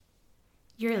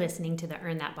You're listening to the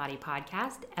Earn That Body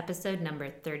podcast, episode number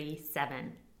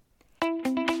 37.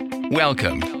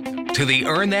 Welcome to the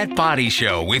Earn That Body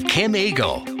Show with Kim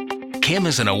Eagle. Kim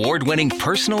is an award-winning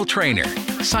personal trainer,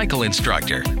 cycle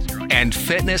instructor, and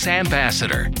fitness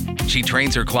ambassador. She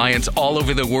trains her clients all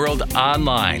over the world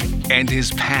online and is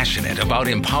passionate about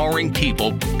empowering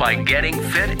people by getting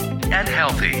fit and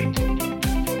healthy.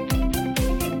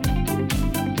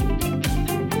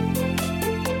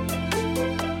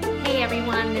 Hey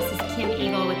everyone, this is Kim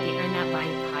Eagle with the Earn That Body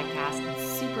podcast.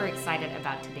 I'm super excited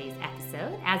about today's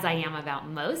episode, as I am about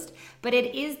most, but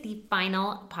it is the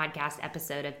final podcast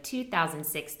episode of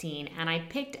 2016, and I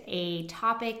picked a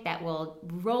topic that will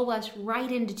roll us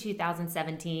right into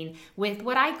 2017 with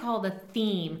what I call the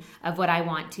theme of what I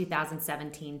want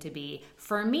 2017 to be,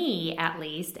 for me at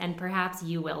least, and perhaps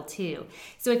you will too.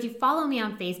 So if you follow me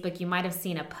on Facebook, you might have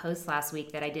seen a post last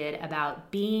week that I did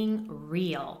about being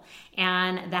real,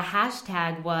 and the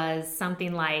hashtag was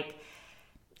something like,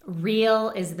 real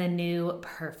is the new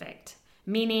perfect.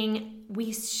 Meaning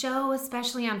we show,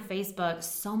 especially on Facebook,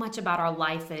 so much about our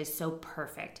life that is so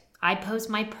perfect. I post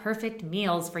my perfect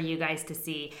meals for you guys to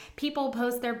see. People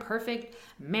post their perfect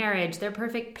marriage, their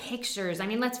perfect pictures. I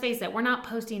mean, let's face it, we're not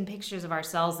posting pictures of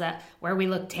ourselves where we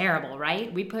look terrible,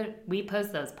 right? We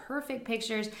post those perfect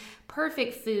pictures,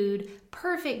 perfect food,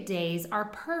 perfect days, our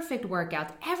perfect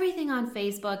workouts, everything on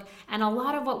Facebook. And a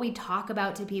lot of what we talk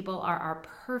about to people are our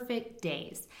perfect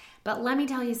days. But let me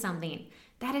tell you something.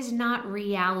 That is not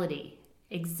reality.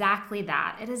 Exactly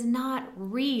that. It is not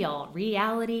real.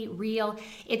 Reality, real,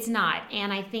 it's not.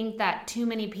 And I think that too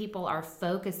many people are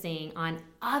focusing on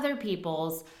other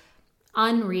people's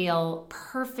unreal,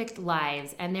 perfect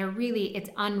lives, and it's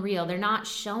unreal. They're not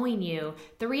showing you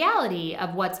the reality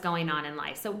of what's going on in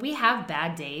life. So we have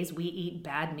bad days, we eat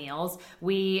bad meals,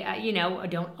 we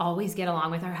don't always get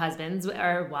along with our husbands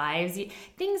or wives,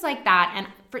 things like that.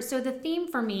 And so the theme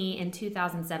for me in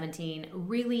 2017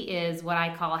 really is what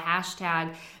I call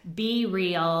hashtag be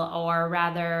real, or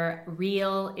rather,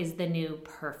 real is the new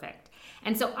perfect.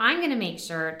 And so I'm going to make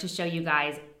sure to show you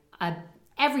guys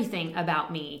everything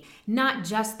about me, not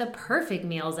just the perfect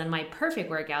meals and my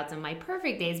perfect workouts and my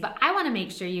perfect days, but I want to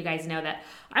make sure you guys know that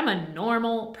I'm a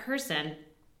normal person.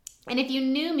 And if you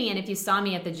knew me and if you saw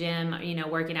me at the gym,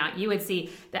 working out, you would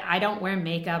see that I don't wear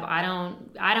makeup. I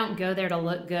don't go there to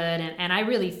look good. And I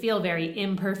really feel very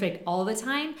imperfect all the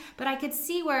time. But I could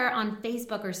see where on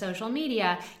Facebook or social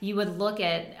media, you would look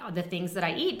at the things that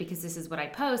I eat, because this is what I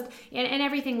post, and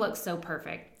everything looks so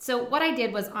perfect. So what I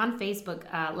did was on Facebook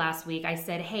last week, I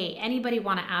said, hey, anybody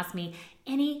want to ask me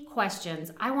any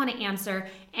questions? I want to answer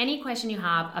any question you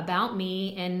have about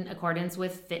me in accordance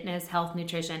with fitness, health,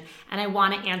 nutrition, and I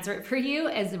want to answer it for you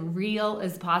as real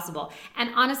as possible. And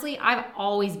honestly, I've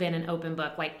always been an open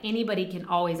book. Like, anybody can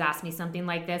always ask me something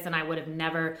like this, and I would have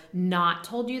never not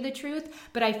told you the truth.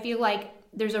 But I feel like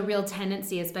there's a real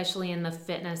tendency, especially in the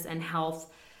fitness and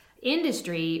health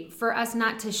industry, for us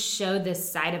not to show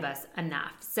this side of us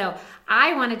enough. So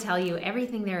I want to tell you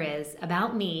everything there is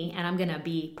about me, and I'm going to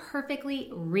be perfectly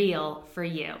real for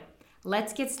you.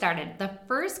 Let's get started. The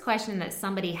first question that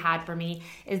somebody had for me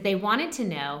is they wanted to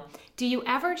know, do you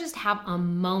ever just have a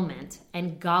moment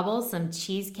and gobble some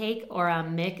cheesecake or a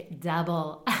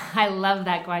McDouble? I love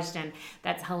that question.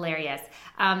 That's hilarious.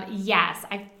 Yes,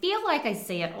 I feel like I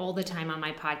say it all the time on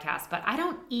my podcast, but I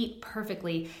don't eat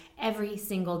perfectly every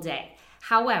single day.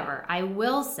 However, I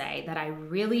will say that I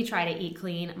really try to eat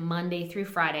clean Monday through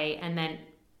Friday and then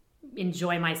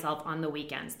enjoy myself on the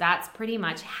weekends. That's pretty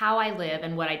much how I live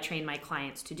and what I train my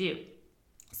clients to do.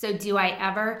 So do I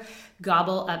ever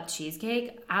gobble up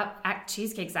cheesecake?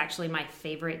 Cheesecake's actually my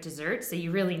favorite dessert, so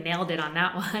you really nailed it on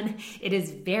that one. It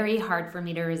is very hard for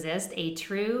me to resist a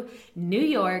true New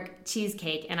York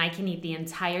cheesecake, and I can eat the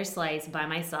entire slice by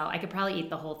myself. I could probably eat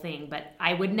the whole thing, but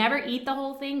I would never eat the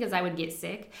whole thing because I would get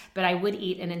sick, but I would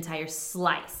eat an entire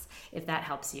slice, if that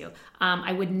helps you.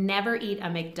 I would never eat a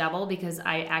McDouble because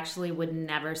I actually would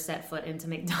never set foot into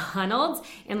McDonald's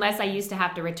unless I used to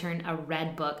have to return a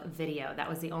Red Book video. That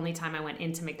was the only time I went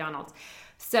into McDonald's.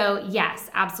 So yes,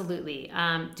 absolutely.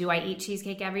 Do I eat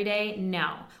cheesecake every day?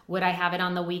 No. Would I have it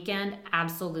on the weekend?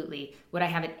 Absolutely. Would I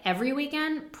have it every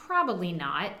weekend? Probably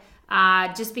not.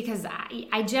 Just because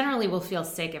I generally will feel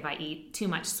sick if I eat too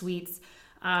much sweets.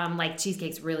 Like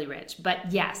cheesecake's really rich.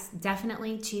 But yes,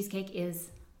 definitely cheesecake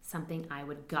is something I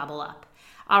would gobble up.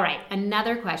 All right,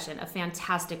 another question, a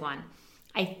fantastic one.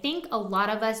 I think a lot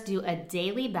of us do a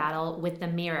daily battle with the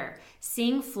mirror,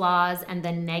 seeing flaws and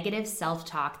the negative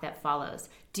self-talk that follows.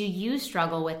 Do you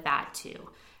struggle with that too?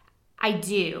 I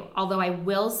do, although I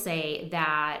will say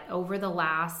that over the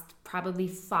last probably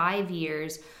 5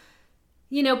 years,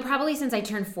 Probably since I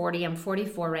turned 40, I'm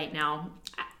 44 right now,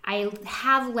 I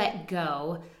have let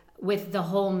go with the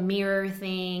whole mirror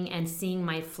thing and seeing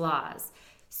my flaws.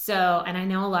 So, and I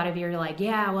know a lot of you are like,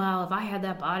 yeah, well, if I had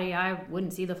that body, I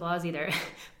wouldn't see the flaws either.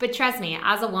 But trust me,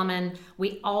 as a woman,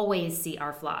 we always see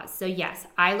our flaws. So yes,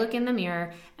 I look in the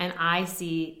mirror and I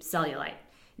see cellulite.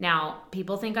 Now,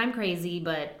 people think I'm crazy,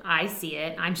 but I see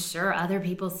it. I'm sure other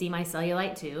people see my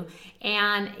cellulite too.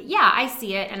 And yeah, I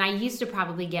see it. And I used to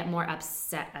probably get more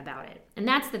upset about it. And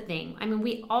that's the thing. I mean,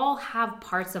 we all have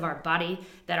parts of our body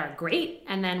that are great.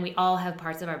 And then we all have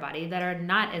parts of our body that are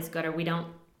not as good, or we don't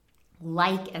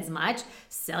like as much.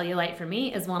 Cellulite for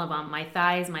me is one of them. My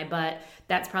thighs, my butt,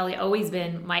 that's probably always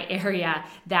been my area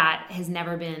that has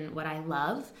never been what I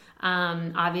love.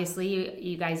 Obviously,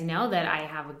 you guys know that I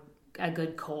have a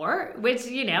good core, which,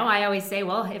 I always say,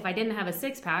 well, if I didn't have a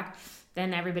six-pack,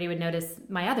 then everybody would notice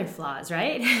my other flaws,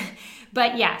 right?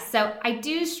 But yeah, so I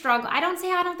do struggle. I don't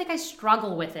think I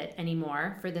struggle with it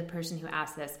anymore, for the person who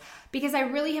asked this, because I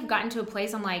really have gotten to a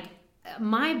place I'm like,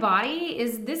 my body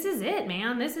this is it,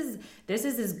 man. This is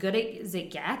as good as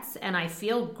it gets, and I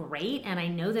feel great, and I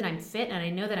know that I'm fit, and I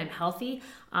know that I'm healthy.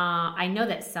 I know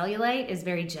that cellulite is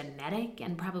very genetic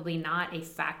and probably not a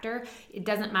factor. It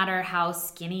doesn't matter how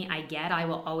skinny I get, I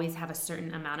will always have a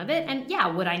certain amount of it. And yeah,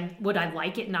 would I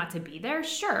like it not to be there?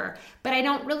 Sure, but I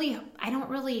don't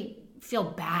really feel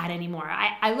bad anymore.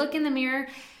 I look in the mirror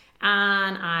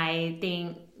and I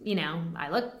think, I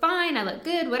look fine, I look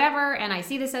good, whatever, and I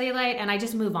see the cellulite and I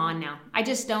just move on now. I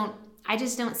just don't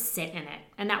sit in it.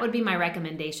 And that would be my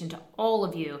recommendation to all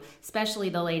of you, especially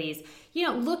the ladies.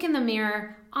 Look in the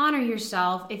mirror, honor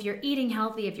yourself. If you're eating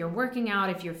healthy, if you're working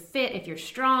out, if you're fit, if you're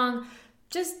strong,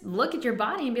 just look at your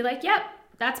body and be like, yep,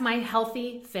 that's my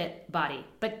healthy, fit body.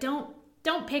 But don't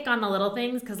pick on the little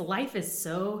things, because life is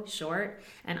so short.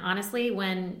 And honestly,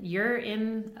 when you're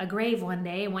in a grave one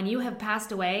day, when you have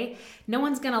passed away, no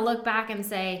one's going to look back and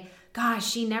say, gosh,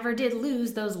 she never did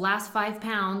lose those last 5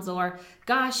 pounds, or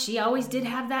gosh, she always did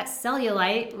have that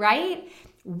cellulite, right?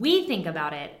 We think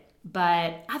about it,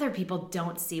 but other people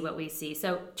don't see what we see.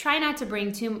 So try not to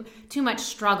bring too much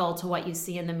struggle to what you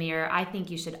see in the mirror. I think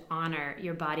you should honor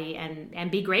your body and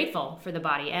be grateful for the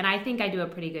body. And I think I do a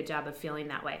pretty good job of feeling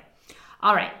that way.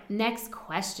 All right, next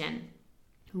question.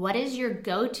 What is your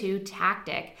go-to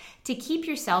tactic to keep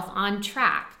yourself on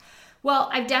track?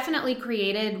 Well, I've definitely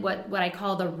created what I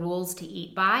call the rules to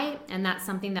eat by, and that's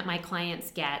something that my clients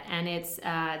get. And it's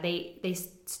they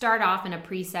start off in a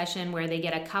pre-session where they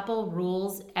get a couple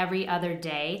rules every other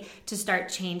day to start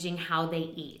changing how they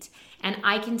eat. And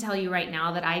I can tell you right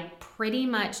now that I pretty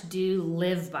much do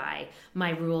live by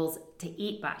my rules to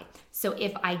eat by. So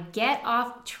if I get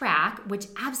off track, which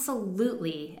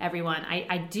absolutely, everyone,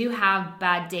 I do have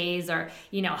bad days, or,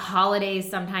 holidays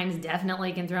sometimes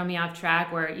definitely can throw me off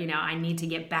track where, I need to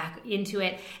get back into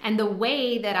it. And the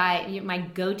way that my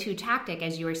go-to tactic,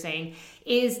 as you were saying,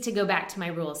 is to go back to my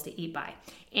rules to eat by.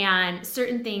 And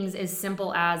certain things as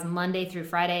simple as Monday through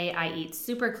Friday, I eat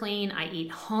super clean. I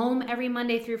eat home every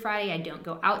Monday through Friday. I don't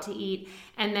go out to eat.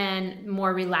 And then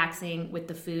more relaxing with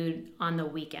the food on the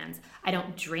weekends. I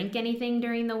don't drink anything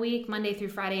during the week, Monday through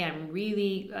Friday. I'm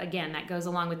really, again, that goes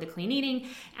along with the clean eating.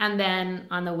 And then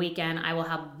on the weekend, I will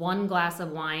have 1 glass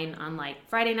of wine on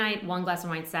Friday night, 1 glass of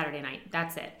wine Saturday night.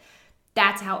 That's it.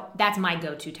 That's my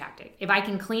go-to tactic. If I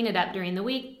can clean it up during the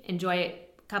week, enjoy a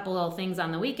couple little things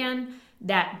on the weekend,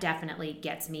 that definitely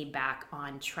gets me back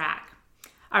on track.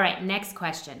 All right, next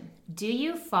question. Do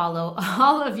you follow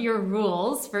all of your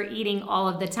rules for eating all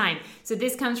of the time? So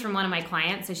this comes from one of my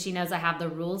clients, so she knows I have the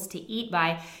rules to eat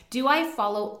by. Do I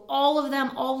follow all of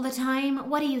them all the time?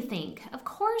 What do you think? Of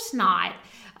course not.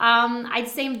 I'd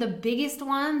say the biggest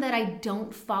one that I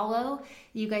don't follow,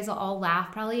 you guys will all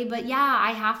laugh probably, but yeah,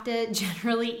 I have to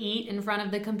generally eat in front of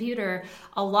the computer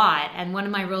a lot. And one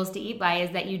of my rules to eat by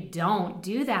is that you don't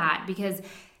do that, because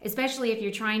especially if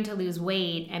you're trying to lose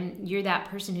weight and you're that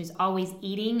person who's always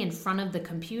eating in front of the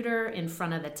computer, in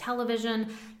front of the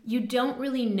television, you don't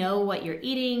really know what you're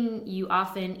eating. You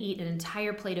often eat an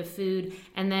entire plate of food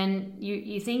and then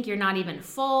you think you're not even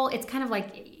full. It's kind of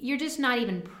like you're just not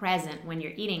even present when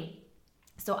you're eating.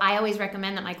 So I always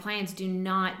recommend that my clients do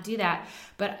not do that.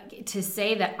 But to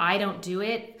say that I don't do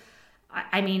it,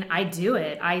 I do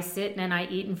it. I sit and I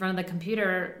eat in front of the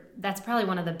computer. That's probably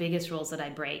one of the biggest rules that I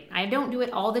break. I don't do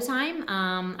it all the time.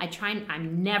 I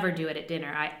never do it at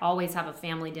dinner. I always have a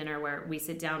family dinner where we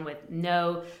sit down with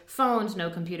no phones, no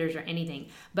computers or anything.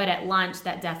 But at lunch,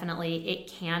 that definitely, it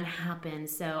can happen.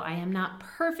 So I am not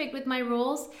perfect with my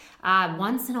rules.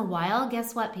 Once in a while,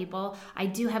 guess what, people? I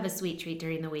do have a sweet treat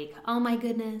during the week. Oh my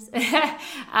goodness.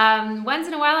 Once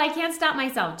in a while, I can't stop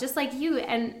myself, just like you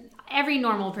and every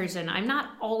normal person. I'm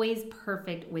not always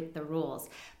perfect with the rules,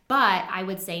 but I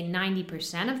would say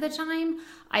 90% of the time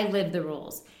I live the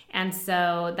rules. And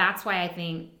so that's why I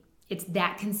think it's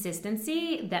that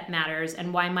consistency that matters,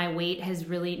 and why my weight has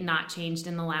really not changed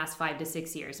in the last 5 to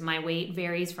 6 years. My weight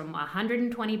varies from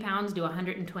 120 pounds to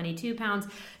 122 pounds.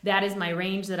 That is my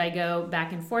range that I go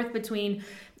back and forth between.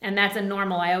 And that's a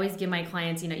normal. I always give my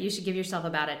clients, you should give yourself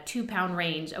about a 2-pound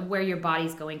range of where your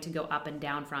body's going to go up and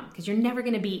down from, because you're never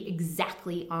going to be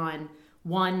exactly on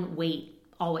one weight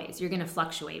always. You're going to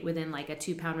fluctuate within like a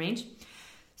 2-pound range.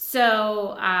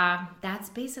 So that's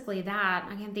basically that.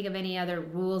 I can't think of any other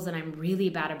rules that I'm really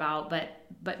bad about,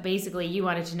 but basically you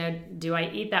wanted to know, do I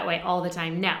eat that way all the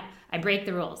time? No, I break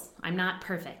the rules. I'm not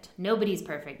perfect. Nobody's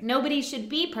perfect. Nobody should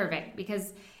be perfect,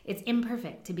 because it's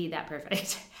imperfect to be that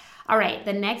perfect. All right,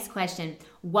 the next question.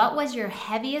 What was your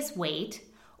heaviest weight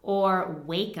or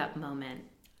wake-up moment?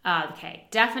 Okay,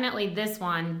 definitely this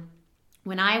one.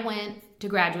 When I went to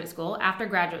graduate school, after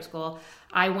graduate school,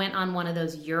 I went on one of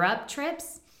those Europe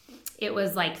trips. It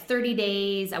was like 30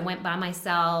 days. I went by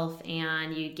myself,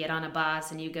 and you get on a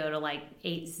bus and you go to like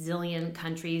 8 zillion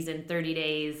countries in 30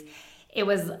 days. It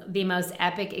was the most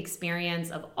epic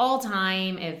experience of all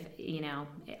time.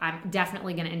 I'm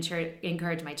definitely going to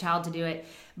encourage my child to do it.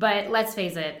 But let's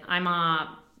face it, I'm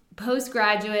a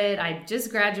postgraduate. I just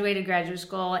graduated graduate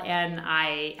school, and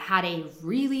I had a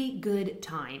really good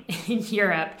time in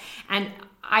Europe. And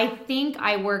I think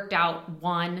I worked out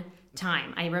one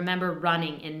time. I remember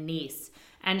running in Nice,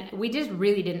 and we just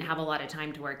really didn't have a lot of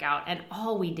time to work out. And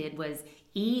all we did was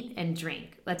eat and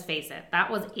drink. Let's face it,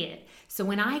 that was it. So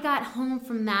when I got home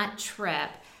from that trip,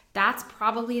 that's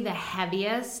probably the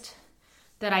heaviest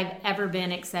that I've ever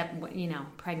been, except,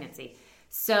 pregnancy.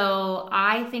 So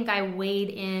I think I weighed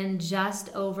in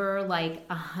just over like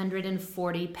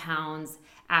 140 pounds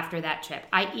after that trip.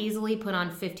 I easily put on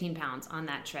 15 pounds on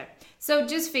that trip. So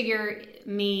just figure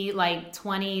me like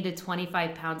 20 to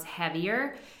 25 pounds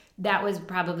heavier. That was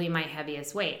probably my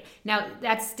heaviest weight. Now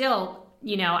that's still,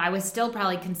 I was still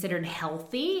probably considered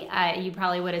healthy. You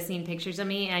probably would have seen pictures of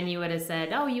me and you would have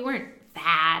said, oh, you weren't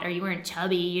fat or you weren't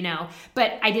chubby,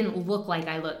 but I didn't look like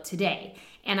I look today.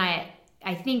 And I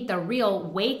think the real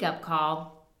wake-up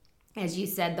call, as you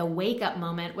said, the wake-up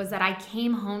moment was that I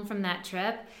came home from that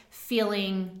trip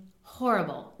feeling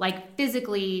horrible. Like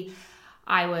physically,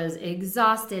 I was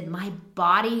exhausted. My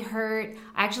body hurt.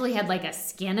 I actually had like a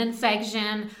skin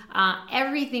infection.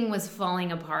 Everything was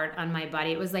falling apart on my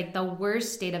body. It was like the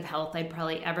worst state of health I'd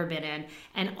probably ever been in.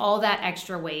 And all that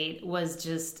extra weight was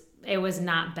just, it was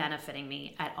not benefiting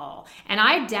me at all. And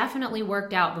I definitely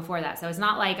worked out before that. So it's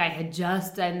not like I had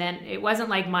and then it wasn't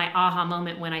like my aha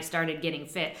moment when I started getting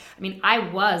fit. I mean, I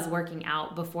was working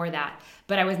out before that,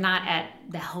 but I was not at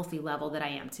the healthy level that I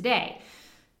am today.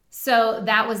 So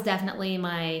that was definitely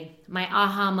my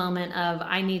aha moment of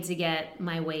I need to get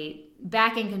my weight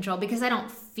back in control because I don't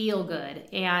feel good,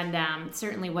 and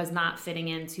certainly was not fitting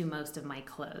into most of my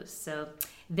clothes. So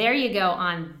there you go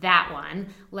on that one.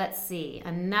 Let's see.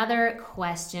 Another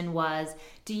question was,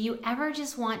 do you ever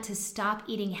just want to stop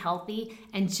eating healthy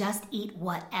and just eat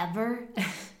whatever?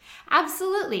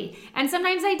 Absolutely. And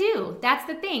sometimes I do. That's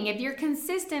the thing. If you're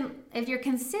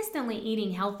consistently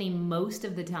eating healthy most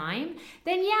of the time,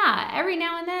 then yeah, every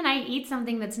now and then I eat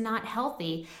something that's not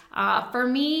healthy. For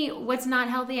me, what's not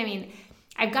healthy? I mean,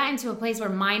 I've gotten to a place where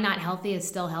my not healthy is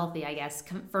still healthy, I guess,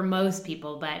 for most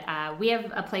people. But we have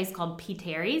a place called P.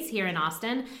 Terry's here in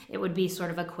Austin. It would be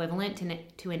sort of equivalent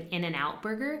to an In-N-Out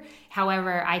burger.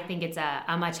 However, I think it's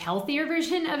a much healthier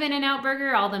version of In-N-Out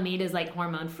burger. All the meat is like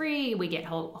hormone-free. We get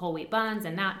whole wheat buns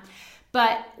and that.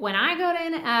 But when I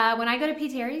go to P.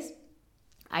 Terry's,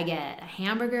 I get a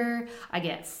hamburger, I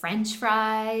get French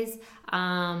fries.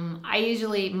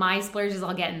 My splurge is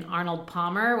I'll get an Arnold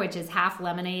Palmer, which is half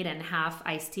lemonade and half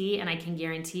iced tea. And I can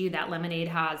guarantee you that lemonade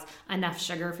has enough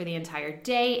sugar for the entire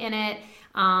day in it.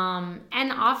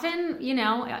 And often,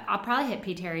 I'll probably hit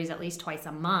P. Terry's at least twice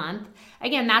a month.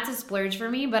 Again, that's a splurge for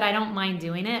me, but I don't mind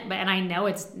doing it. And I know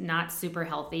it's not super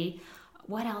healthy.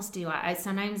 What else do I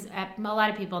sometimes, a lot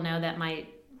of people know that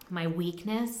my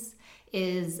weakness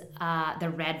is the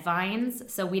red vines.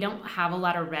 So we don't have a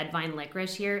lot of red vine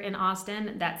licorice here in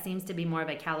Austin. That seems to be more of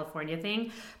a California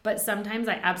thing. But sometimes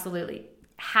I absolutely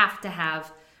have to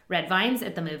have red vines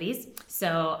at the movies.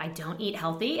 So I don't eat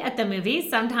healthy at the movies.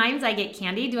 Sometimes I get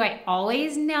candy. Do I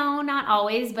always? No, not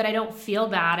always, but I don't feel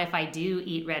bad if I do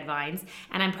eat red vines.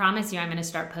 And I promise you, I'm going to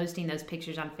start posting those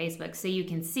pictures on Facebook so you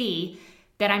can see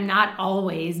that I'm not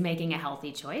always making a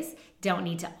healthy choice. Don't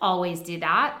need to always do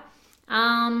that.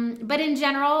 But in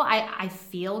general, I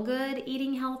feel good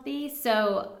eating healthy.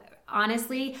 So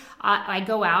honestly, I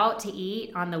go out to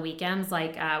eat on the weekends.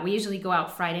 Like we usually go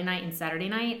out Friday night and Saturday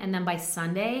night. And then by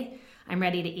Sunday, I'm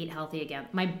ready to eat healthy again.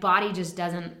 My body just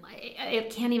it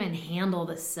can't even handle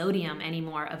the sodium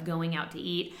anymore of going out to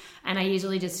eat. And I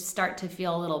usually just start to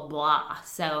feel a little blah.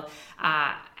 So,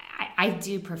 I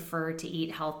do prefer to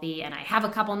eat healthy, and I have a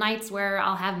couple nights where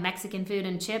I'll have Mexican food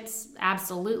and chips,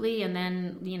 absolutely, and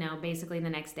then, basically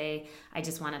the next day, I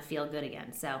just want to feel good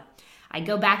again. So I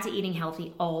go back to eating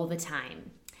healthy all the time.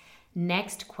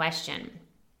 Next question.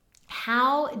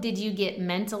 How did you get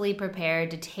mentally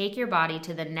prepared to take your body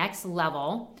to the next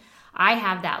level? I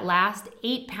have that last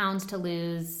 8 pounds to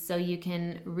lose, so you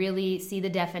can really see the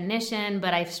definition,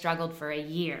 but I've struggled for a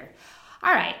year.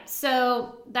 All right,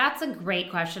 so that's a great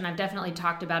question. I've definitely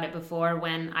talked about it before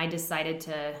when I decided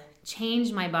to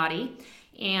change my body,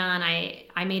 and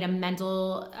I made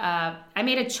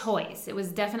a choice. It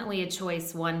was definitely a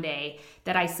choice one day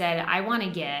that I said, I want to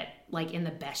get in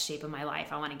the best shape of my life.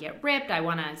 I want to get ripped. I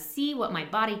want to see what my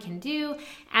body can do.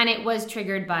 And it was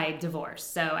triggered by divorce.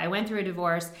 So I went through a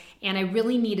divorce, and I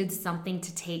really needed something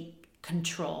to take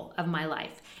control of my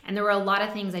life. And there were a lot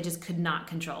of things I just could not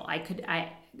control.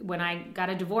 When I got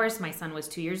a divorce, my son was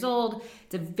 2 years old.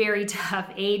 It's a very tough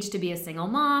age to be a single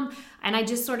mom. And I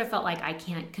just sort of felt like I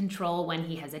can't control when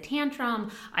he has a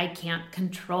tantrum. I can't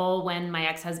control when my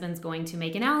ex-husband's going to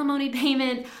make an alimony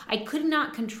payment. I could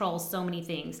not control so many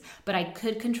things, but I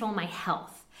could control my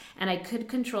health. And I could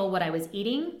control what I was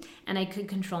eating, and I could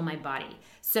control my body.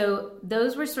 So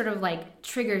those were sort of like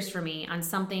triggers for me on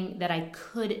something that I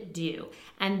could do.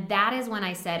 And that is when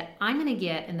I said, I'm going to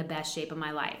get in the best shape of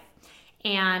my life.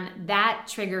 And that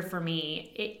trigger for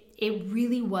me, it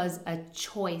really was a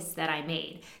choice that I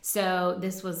made. So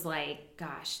this was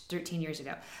 13 years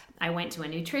ago. I went to a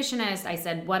nutritionist. I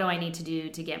said, what do I need to do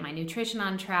to get my nutrition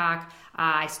on track?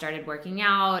 I started working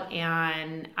out,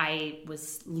 and I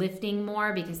was lifting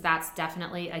more because that's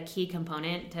definitely a key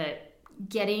component to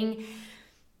getting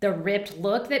the ripped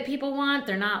look that people want.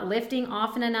 They're not lifting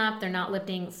often enough. They're not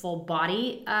lifting full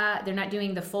body. They're not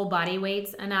doing the full body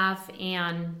weights enough,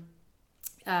 and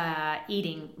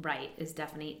eating right is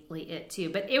definitely it too.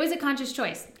 But it was a conscious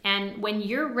choice. And when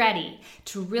you're ready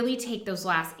to really take those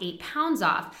last 8 pounds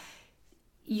off,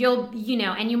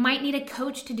 and you might need a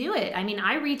coach to do it. I mean,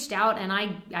 I reached out and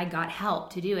I got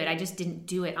help to do it. I just didn't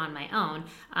do it on my own.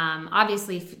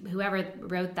 Obviously, whoever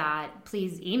wrote that,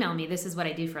 please email me. This is what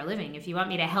I do for a living. If you want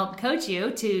me to help coach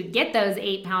you to get those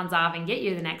 8 pounds off and get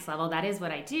you to the next level, that is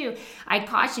what I do. I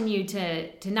caution you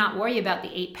to not worry about the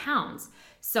 8 pounds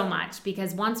so much,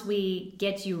 because once we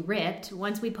get you ripped,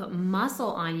 once we put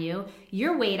muscle on you,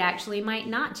 your weight actually might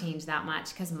not change that much,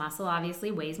 because muscle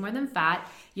obviously weighs more than fat.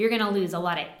 You're going to lose a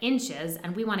lot of inches,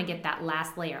 and we want to get that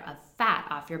last layer of fat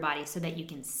off your body so that you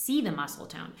can see the muscle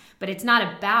tone. But it's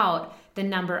not about the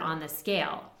number on the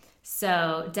scale.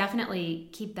 So definitely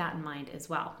keep that in mind as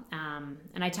well.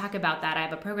 And I talk about that. I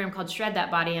have a program called Shred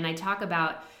That Body, and I talk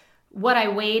about what I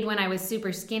weighed when I was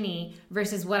super skinny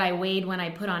versus what I weighed when I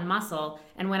put on muscle.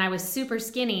 And when I was super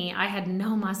skinny, I had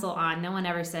no muscle on. No one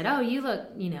ever said, oh, you look,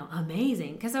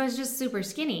 amazing, because I was just super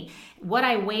skinny. What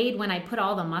I weighed when I put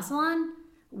all the muscle on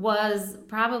was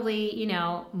probably,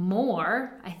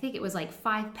 more. I think it was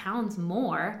 5 pounds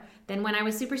more than when I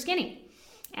was super skinny.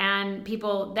 And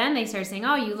people, then they start saying,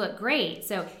 oh, you look great.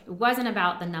 So it wasn't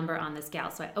about the number on the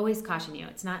scale. So I always caution you,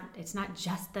 it's not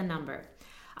just the number.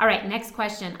 All right, next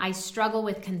question. I struggle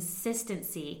with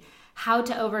consistency. How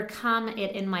to overcome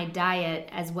it in my diet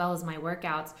as well as my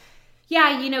workouts.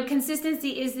 Yeah,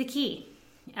 consistency is the key.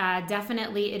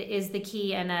 Definitely it is the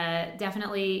key, and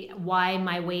definitely why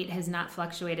my weight has not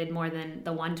fluctuated more than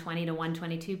the 120 to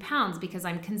 122 pounds, because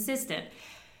I'm consistent.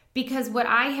 Because what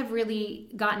I have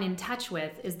really gotten in touch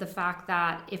with is the fact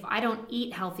that if I don't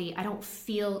eat healthy, I don't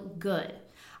feel good.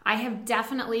 I have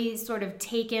definitely sort of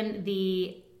taken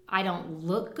the I don't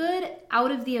look good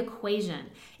out of the equation.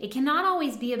 It cannot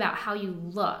always be about how you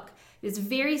look. It's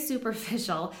very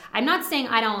superficial. I'm not saying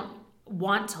I don't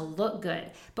want to look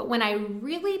good, but when I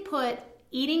really put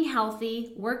eating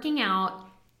healthy, working out,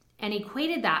 and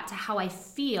equated that to how I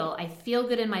feel. I feel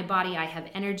good in my body. I have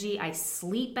energy. I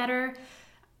sleep better.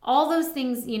 All those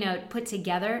things, put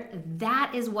together,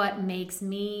 that is what makes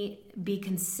me be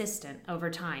consistent over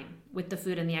time with the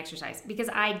food and the exercise. Because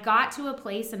I got to a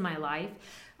place in my life,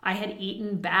 I had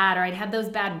eaten bad, or I'd had those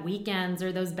bad weekends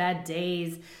or those bad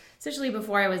days. Especially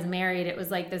before I was married, it was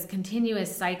like this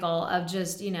continuous cycle of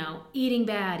just, eating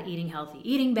bad, eating healthy,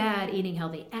 eating bad, eating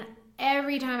healthy. And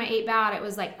every time I ate bad, it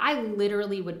was like I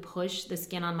literally would push the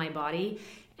skin on my body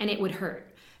and it would hurt.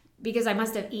 Because I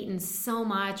must have eaten so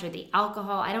much, or the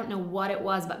alcohol, I don't know what it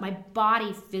was, but my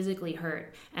body physically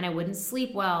hurt and I wouldn't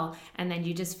sleep well. And then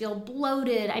you just feel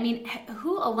bloated. I mean,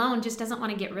 who alone just doesn't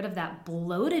want to get rid of that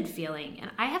bloated feeling? And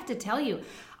I have to tell you,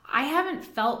 I haven't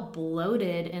felt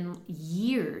bloated in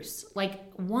years. Like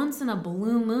once in a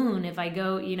blue moon, if I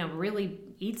go, really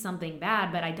eat something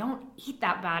bad, but I don't eat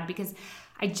that bad because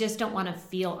I just don't want to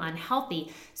feel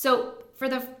unhealthy. So for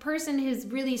the person who's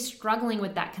really struggling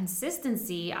with that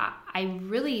consistency, I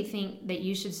really think that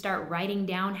you should start writing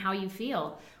down how you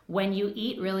feel when you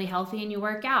eat really healthy and you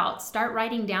work out. Start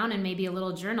writing down in maybe a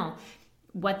little journal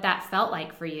what that felt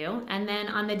like for you. And then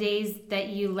on the days that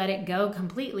you let it go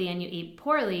completely and you eat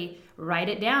poorly, write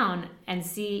it down and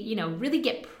see, really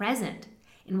get present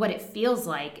in what it feels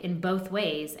like in both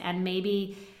ways. And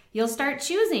maybe you'll start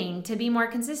choosing to be more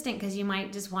consistent because you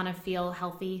might just want to feel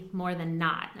healthy more than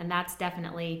not. And that's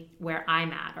definitely where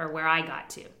I'm at, or where I got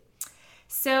to.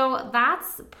 So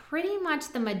that's pretty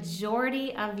much the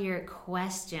majority of your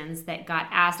questions that got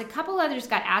asked. A couple others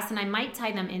got asked, and I might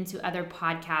tie them into other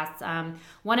podcasts.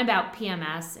 One about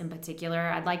PMS in particular.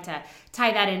 I'd like to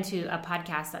tie that into a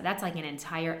podcast. That's like an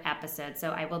entire episode.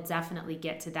 So I will definitely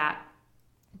get to that.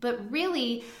 But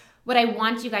really, what I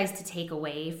want you guys to take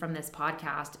away from this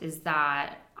podcast is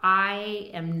that I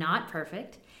am not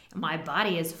perfect. My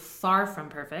body is far from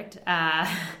perfect.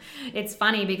 It's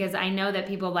funny because I know that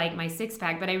people like my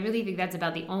six-pack, but I really think that's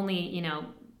about the only,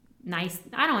 nice,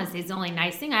 I don't want to say it's the only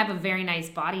nice thing. I have a very nice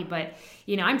body, but,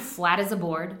 I'm flat as a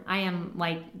board. I am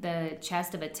like the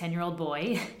chest of a 10-year-old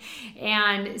boy.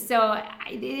 And so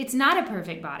it's not a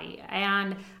perfect body.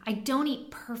 And I don't eat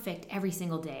perfect every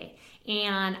single day.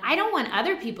 And I don't want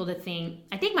other people to think,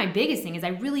 I think my biggest thing is I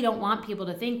really don't want people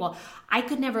to think, well, I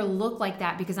could never look like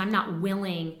that because I'm not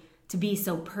willing to be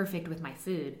so perfect with my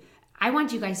food. I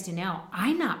want you guys to know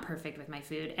I'm not perfect with my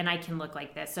food and I can look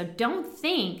like this. So don't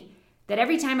think that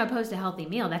every time I post a healthy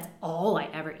meal, that's all I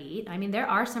ever eat. I mean, there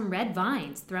are some red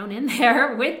vines thrown in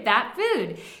there with that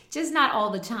food, just not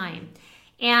all the time.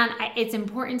 And it's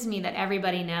important to me that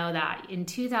everybody know that in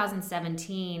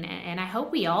 2017, and I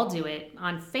hope we all do it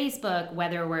on Facebook,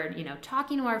 whether we're,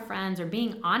 talking to our friends or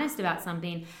being honest about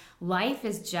something, life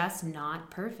is just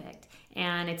not perfect.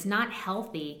 And it's not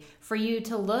healthy for you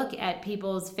to look at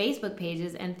people's Facebook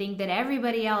pages and think that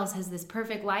everybody else has this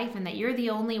perfect life and that you're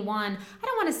the only one, I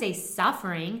don't want to say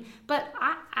suffering, but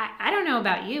I don't know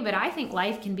about you, but I think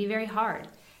life can be very hard.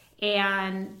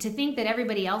 And to think that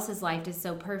everybody else's life is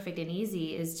so perfect and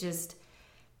easy is just,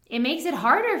 it makes it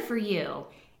harder for you.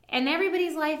 And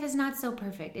everybody's life is not so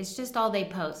perfect. It's just all they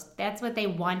post. That's what they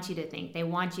want you to think. They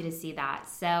want you to see that.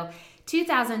 So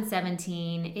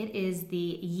 2017, it is the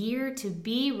year to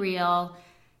be real.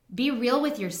 Be real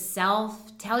with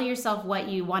yourself. Tell yourself what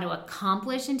you want to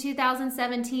accomplish in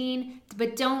 2017,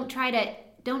 but don't try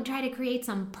to create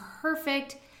some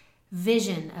perfect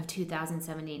vision of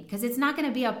 2017 because it's not going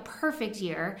to be a perfect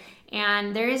year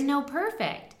and there is no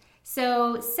perfect.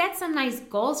 So set some nice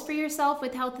goals for yourself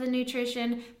with health and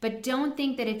nutrition, but don't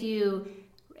think that if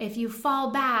you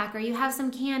fall back or you have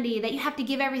some candy that you have to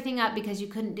give everything up because you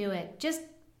couldn't do it. Just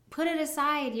put it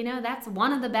aside. That's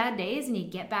one of the bad days and you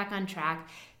get back on track.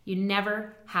 You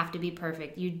never have to be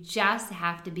perfect. You just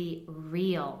have to be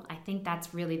real. I think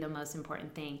that's really the most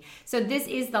important thing. So this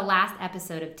is the last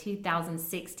episode of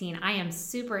 2016. I am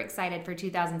super excited for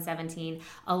 2017.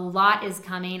 A lot is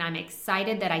coming. I'm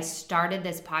excited that I started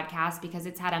this podcast because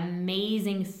it's had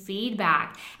amazing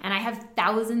feedback. And I have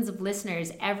thousands of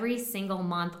listeners every single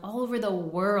month all over the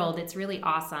world. It's really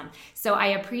awesome. So I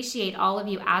appreciate all of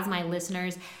you as my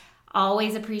listeners.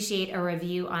 Always appreciate a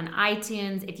review on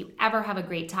iTunes. If you ever have a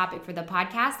great topic for the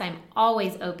podcast, I'm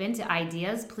always open to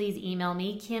ideas. Please email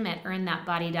me,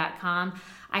 kim@earnthatbody.com.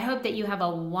 I hope that you have a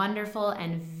wonderful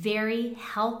and very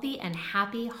healthy and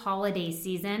happy holiday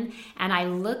season. And I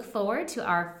look forward to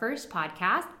our first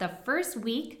podcast, the first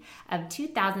week of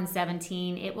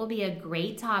 2017. It will be a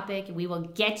great topic. We will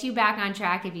get you back on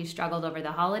track if you struggled over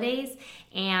the holidays.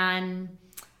 And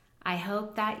I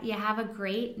hope that you have a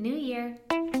great new year.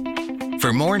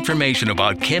 For more information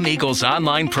about Kim Eagle's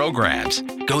online programs,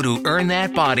 go to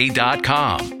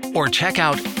earnthatbody.com or check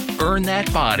out Earn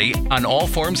That Body on all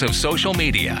forms of social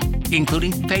media,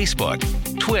 including Facebook,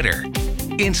 Twitter,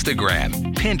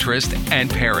 Instagram, Pinterest, and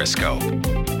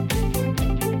Periscope.